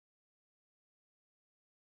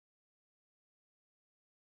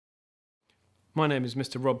My name is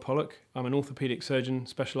Mr. Rob Pollock. I'm an orthopaedic surgeon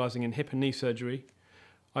specialising in hip and knee surgery.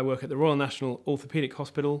 I work at the Royal National Orthopaedic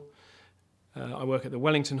Hospital. I work at the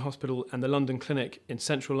Wellington Hospital and the London Clinic in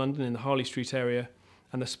central London in the Harley Street area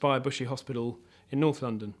and the Spire Bushy Hospital in North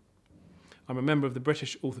London. I'm a member of the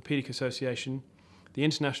British Orthopaedic Association, the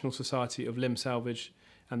International Society of Limb Salvage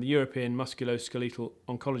and the European Musculoskeletal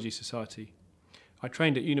Oncology Society. I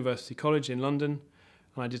trained at University College in London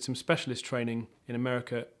and I did some specialist training in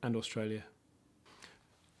America and Australia.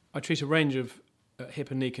 I treat a range of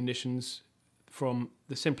hip and knee conditions from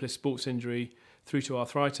the simplest sports injury through to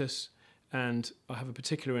arthritis, and I have a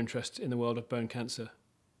particular interest in the world of bone cancer.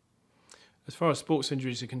 As far as sports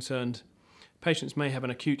injuries are concerned, patients may have an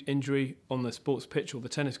acute injury on the sports pitch or the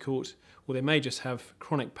tennis court, or they may just have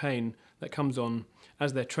chronic pain that comes on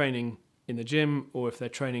as they're training in the gym or if they're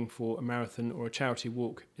training for a marathon or a charity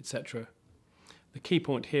walk, etc. The key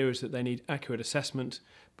point here is that they need accurate assessment,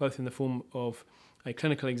 both in the form of a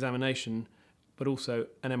clinical examination but also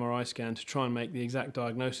an MRI scan to try and make the exact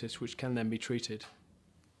diagnosis which can then be treated.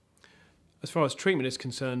 As far as treatment is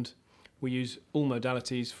concerned, we use all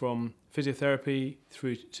modalities from physiotherapy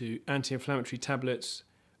through to anti-inflammatory tablets,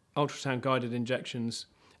 ultrasound guided injections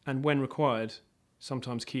and, when required,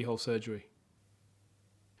 sometimes keyhole surgery.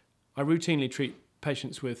 I routinely treat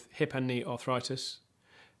patients with hip and knee arthritis.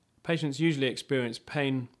 Patients usually experience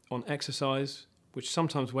pain on exercise, which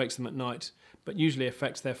sometimes wakes them at night, but usually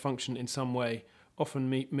affects their function in some way, often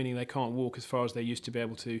meaning they can't walk as far as they used to be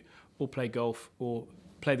able to, or play golf, or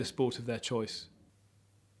play the sport of their choice.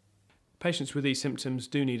 Patients with these symptoms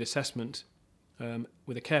do need assessment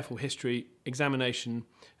with a careful history, examination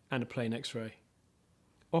and a plain X-ray.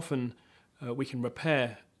 Often we can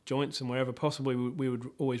repair joints, and wherever possible we would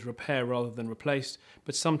always repair rather than replace,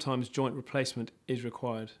 but sometimes joint replacement is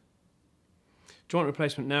required. Joint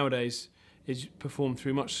replacement nowadays is performed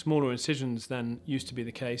through much smaller incisions than used to be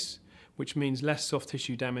the case, which means less soft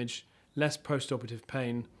tissue damage, less post-operative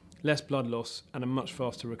pain, less blood loss and a much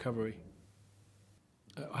faster recovery.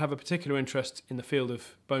 I have a particular interest in the field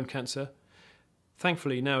of bone cancer.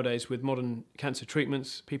 Thankfully nowadays with modern cancer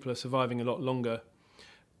treatments people are surviving a lot longer,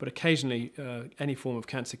 but occasionally any form of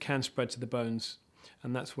cancer can spread to the bones,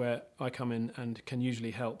 and that's where I come in and can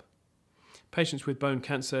usually help. Patients with bone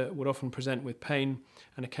cancer would often present with pain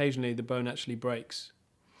and occasionally the bone actually breaks.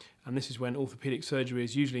 And this is when orthopaedic surgery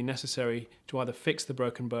is usually necessary to either fix the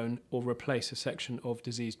broken bone or replace a section of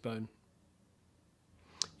diseased bone.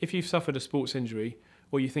 If you've suffered a sports injury,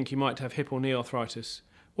 or you think you might have hip or knee arthritis,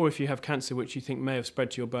 or if you have cancer which you think may have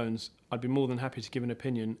spread to your bones, I'd be more than happy to give an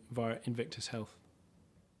opinion via Invictus Health.